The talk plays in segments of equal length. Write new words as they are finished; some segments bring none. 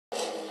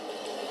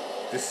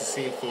This is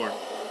scene 4.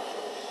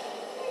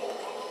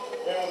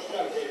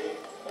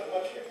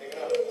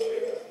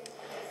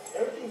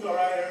 Everything's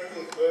alright,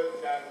 everything's good,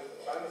 and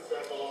trying to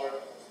serve the Lord.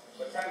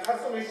 But Chan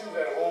has some issues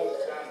at home,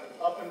 Chan,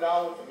 up and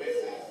down with the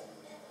missus.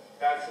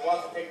 That she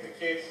wants to take the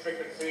kids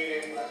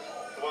trick-or-treating,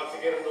 she wants to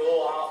get them the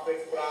little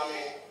outfits put on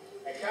me.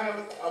 And kind of,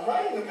 I'm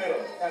right in the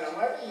middle, and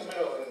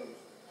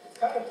it's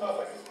kind of tough.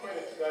 I just pray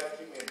that you guys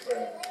keep me in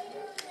prayer.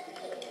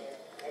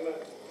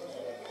 Amen.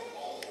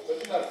 What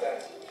you got,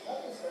 Chan?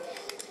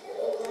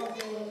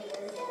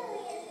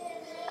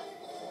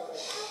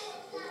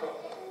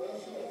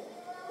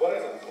 What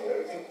is it?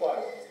 Everything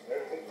quiet.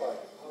 Everything quiet.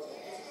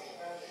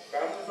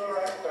 Family's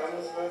alright.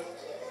 Family's good.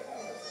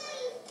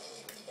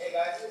 Hey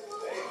guys.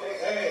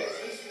 Hey.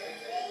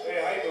 Hey,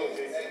 how you doing,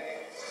 Gypsy?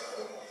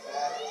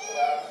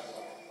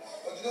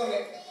 What you doing,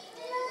 Nick?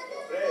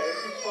 Hey,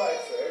 everything's quiet,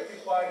 sir.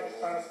 Everything's quiet. Just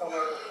trying to sell my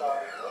little car.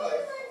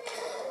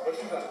 What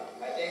you done?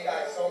 I thank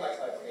God so much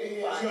for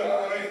today. Good.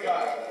 Praise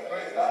God.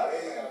 Praise God.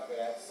 Amen.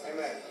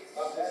 Amen.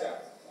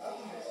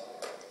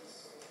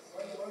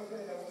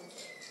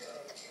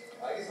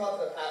 I just talked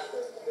to the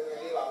pastor. We're going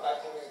to leave about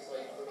 5 minutes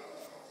late.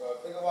 So I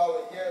think while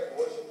we're here,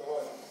 worship the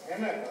Lord.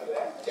 Amen.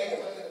 Jacob,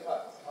 look at the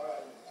cut. All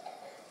right.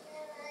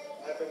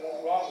 Nothing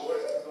wrong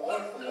with it. The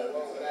Lord from the What's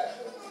wrong with that?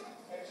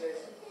 Hey,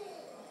 Jason.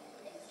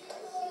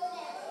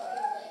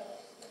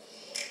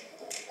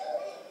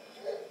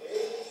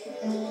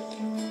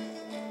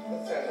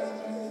 What's that?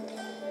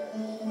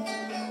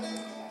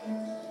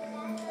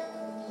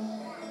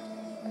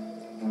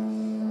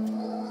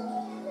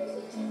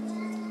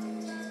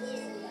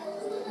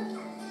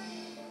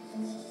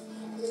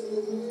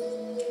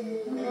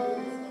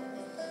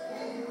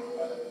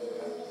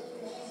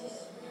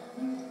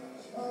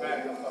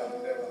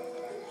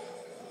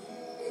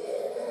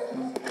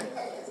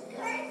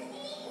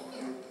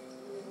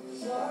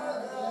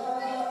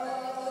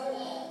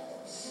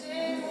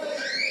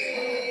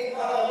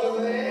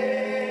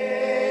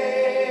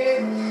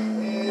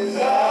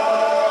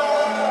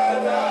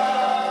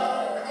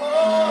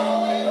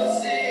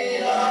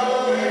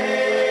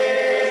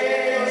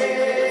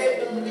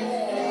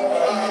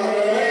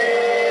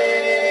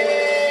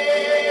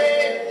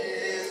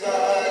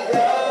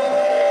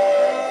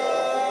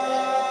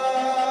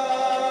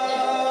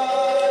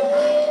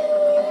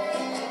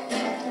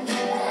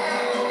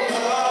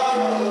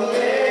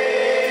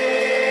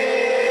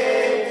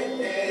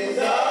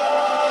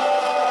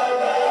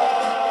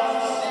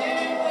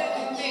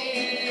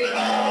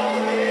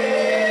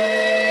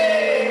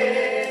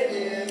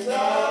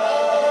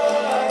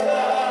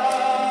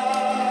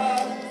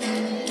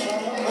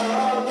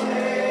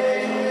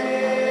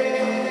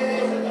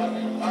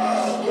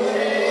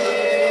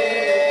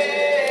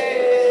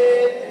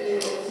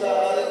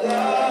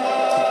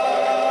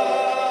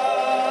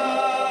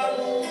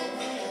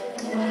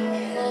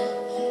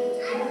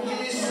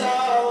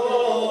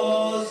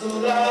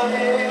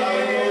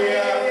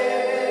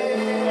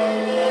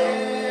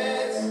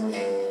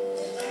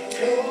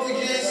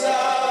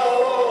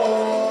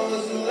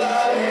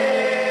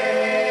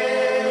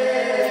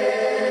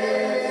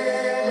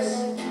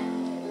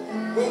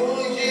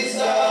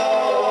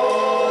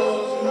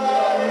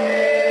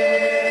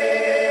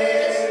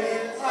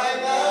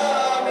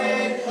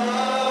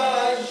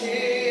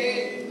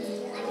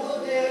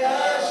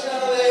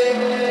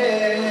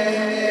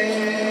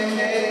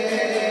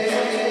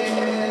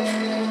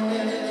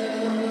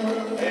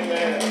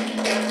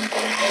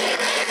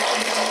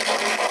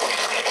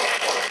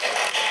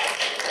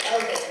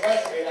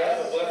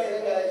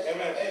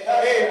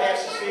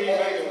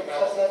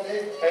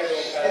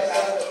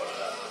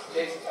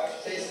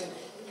 Jason.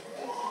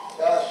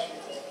 Gosh.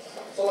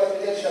 So I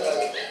forget each other.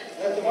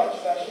 Not too much.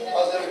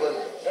 How's everybody?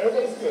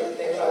 Everybody's good.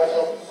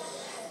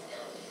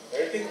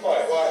 Everything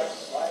quiet.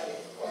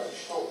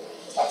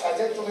 I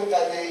did to make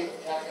that day,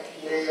 I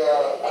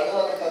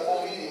don't make that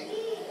whole meeting.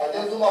 I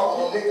did do my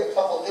whole meeting a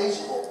couple of days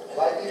ago.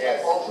 Right?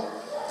 I told you.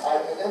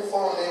 And then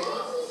following,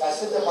 I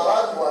said the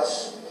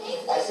Maraduas,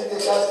 I said the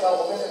guys got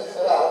women in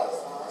Cherach.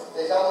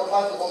 They got a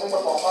kind of women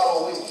from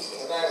Halloween.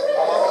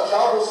 Our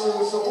job was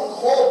a good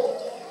home.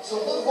 So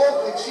good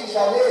home in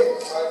Chijanen.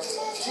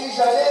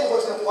 Chijanen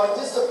was a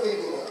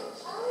participating.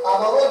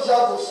 Our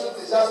job was to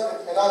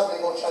disaster and as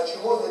they go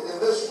Chachimo de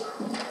Division.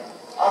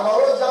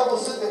 Our job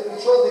was to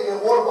control the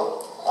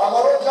Warba.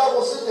 Our job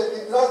was to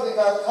detrás de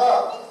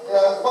Gata. They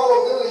are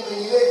followed in the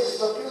Ilay, the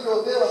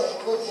Stapilio de la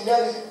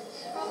Chicotinelli.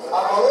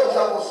 Our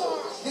job was to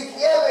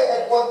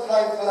at one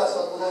time for us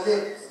to do.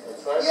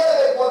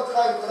 At one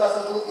time for us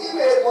to do.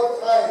 Even at one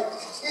time.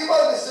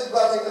 Even the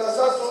Sidbati, the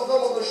Sasso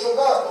of the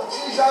Sugar,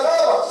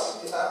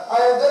 Chijaravas. I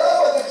am the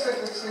other trick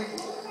or treating.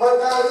 But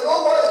I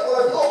know what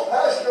I know,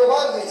 Pastor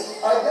Monday.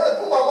 I did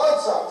a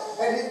Mansa,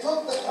 and he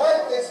took the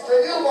time to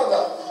explain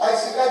I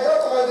said, I got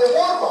my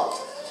Devorma.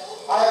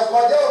 I have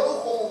my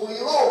Duko, we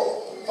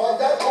know, from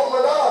that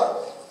moment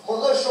on,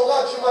 Mother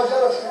Shogat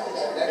Chimajara Street.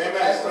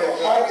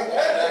 I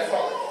repented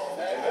from it.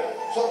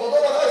 So, the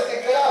Lord has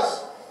declared,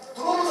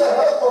 through the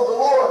help of the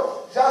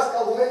Lord, just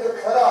I will make a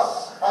Kara.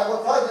 I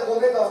will try to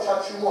make a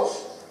Chachimos.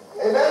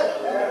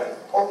 Amen?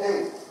 Okay.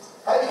 Hey,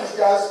 how do you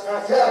guys?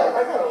 Yeah,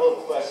 I got a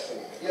little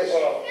question. Yes.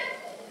 Well,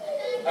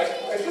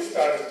 I just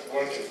started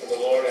working for the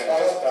Lord, and I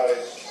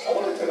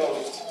wanted to know,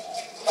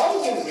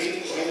 how is it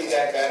really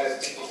that bad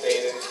as people say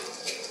it is?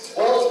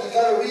 Well, you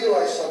got to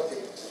realize something.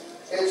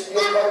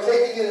 You're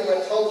partaking in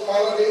an adult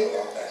holiday.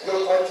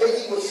 You're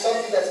partaking with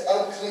something that's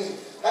unclean.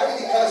 How do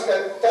you cast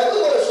that? Right?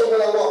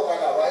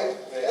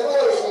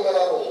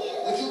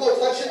 Would you go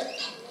touch it?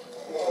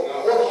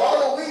 Well,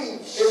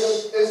 Halloween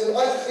is an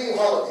unclean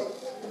holiday.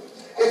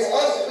 It's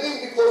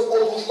unclean because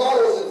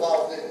Odumaro is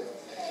involved in it.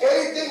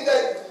 Anything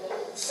that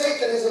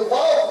Satan is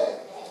involved in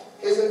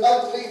is an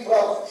unclean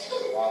problem.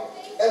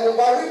 And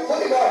by we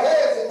putting our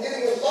hands and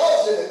getting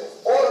involved in it,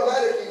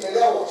 automatically,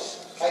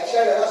 I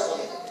check it out.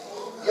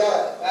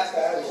 Yeah. That's the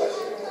other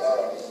question.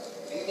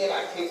 These men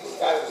like kids who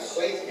got to be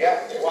crazy.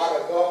 Yeah. They want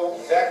to go.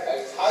 Exactly.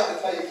 It's hard to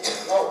tell you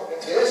kids no.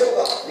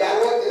 Yeah.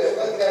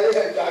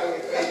 They're driving me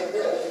crazy.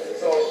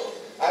 So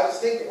I was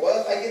thinking, what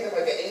if I get them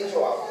like an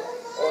angel outfit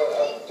or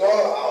a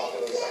daughter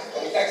outfit or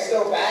something? Is that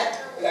still bad?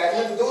 Because I have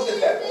nothing to do with the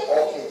devil.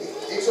 Okay.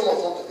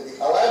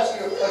 I'll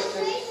answer your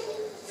question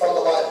from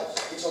the Bible.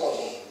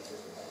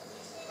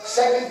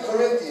 2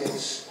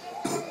 Corinthians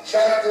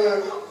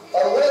chapter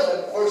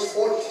 11, verse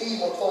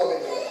 14.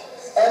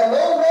 And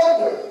no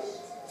wonder,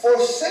 for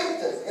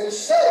Satan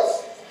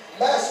himself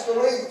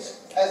masquerades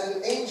as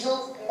an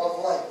angel of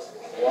light.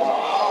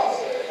 Wow.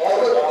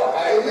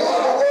 They use the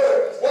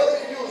word, what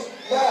did you use?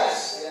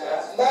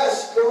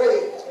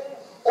 Masquerade.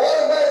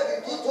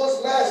 Automatically, tutos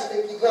masque,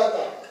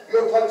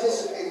 you're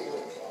participating in it.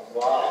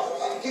 Wow.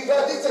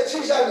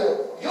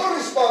 You're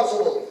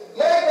responsible.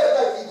 Now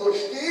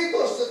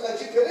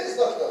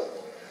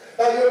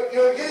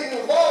you're getting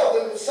involved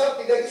in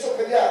something that is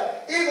open.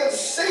 Even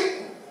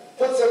Satan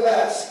puts a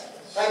mask.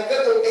 I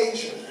got an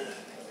angel.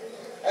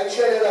 I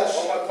check it out.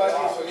 One more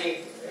question for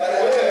me. How do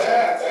you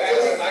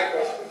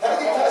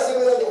pass it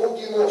with the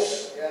Hugimos?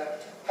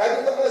 How do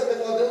you pass it with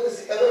the model?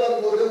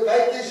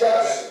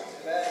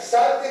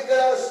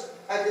 Santigas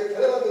and the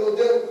Prema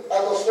Model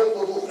and the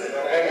Soto Du.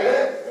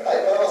 Amen? I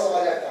pass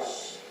Mariaca.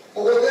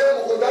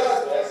 Mugodel,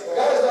 Mugodar,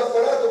 Gaza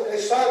Forato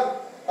Peshan,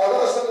 a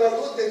nossa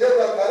gratuita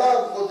dela Caram,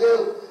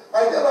 Model.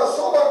 Aí dela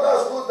só uma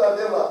das tudo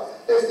dela.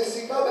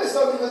 Se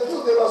cabeça me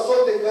tudo dela só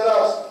de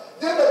pelas.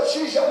 Dela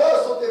xija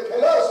laço de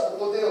pelas,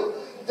 Model.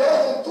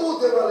 Deve tudo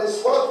dela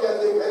esfópia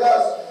de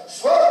pelas.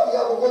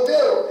 Swapia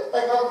Mugodel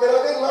é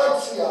campeonato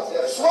Lancia.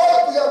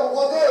 Swapia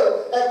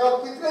Mugodel é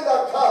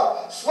campeonato Cá.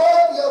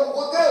 Swapia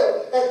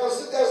Mugodel é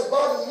considerado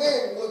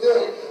barulho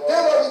Mugodel.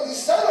 Dela me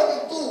dissara de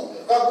tu,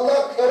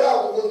 agora querá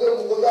Mugodel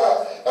Mugodar.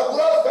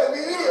 Agora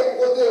família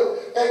Mugodel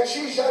é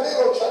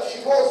Chijaneiro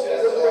Chachimos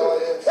Mugodel.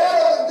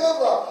 Ela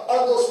deva a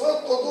do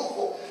Santo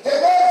Duco.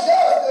 Dela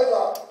já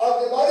deva a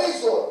de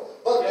Marizo,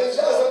 but the just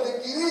of the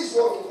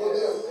Kirizo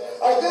Mugodel.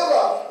 I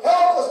deva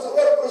help us to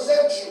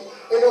represent you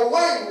in a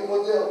way,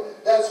 Mugodel,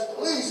 that's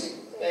pleasing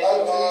unto you.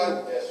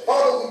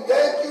 Father, we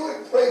thank you and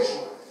praise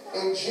you.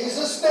 In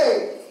Jesus'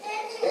 name,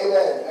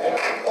 amen.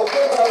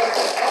 Okay, now,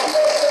 I'll be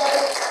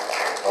outside.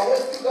 I'll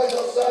wait for you guys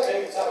outside. And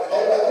I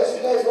guess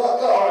you guys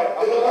lock up. All right.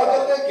 You lock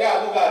up there?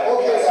 Yeah, we got it.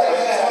 Okay,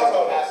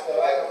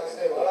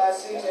 Well, I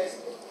see Jason.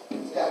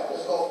 yeah,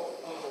 let's go.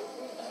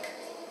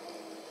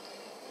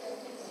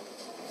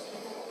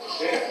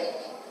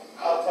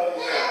 I'll tell you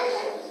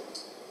something.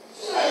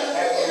 I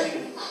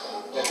believe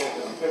that there's a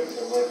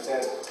scripture where it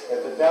says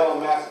that the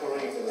devil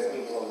masquerades as an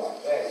angel of light.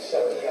 Man,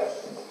 shut me up.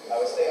 I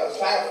was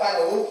trying to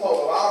find a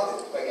loophole around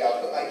it. Like,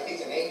 I'll put my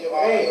kids in angel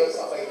on me or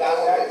something like that. I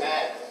won't get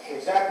mad.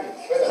 Exactly.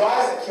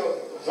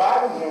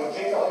 Driving here, when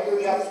Jacob picked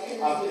me up,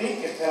 I'm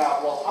thinking,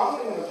 well, how am I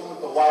going to do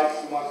with the wife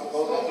she wants to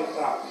go to?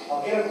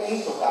 I'll get an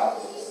angel out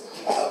of it.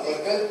 That'll be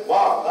good.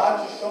 Wow,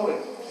 God just showed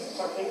it.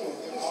 Just start thinking.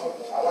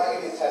 I want to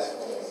give you a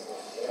testimony. You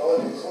know,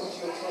 it includes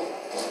you too.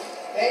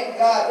 Thank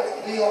God that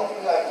we don't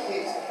feel like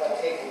kids to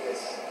partake in this.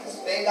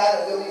 Thank God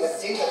that we don't even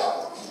think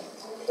about it.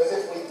 Because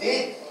if we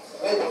did,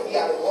 we would be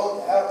on the road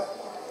to heaven.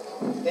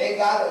 Thank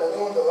God that we're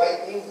doing the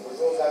right thing. We're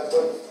doing that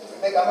good.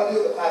 I'm going to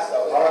do the pastor.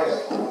 All right,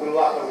 we're going to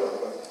lock up real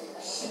quick.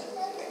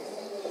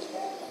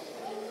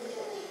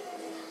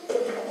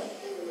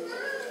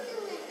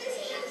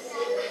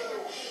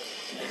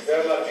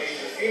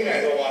 Jesus,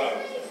 I don't want to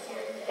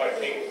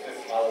partake with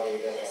this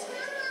holiday.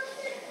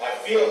 I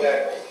feel that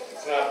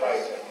it's not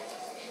right.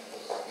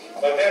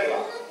 But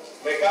Derla,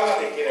 me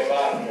acaba de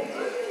llevar.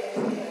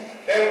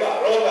 Derla,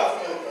 roda.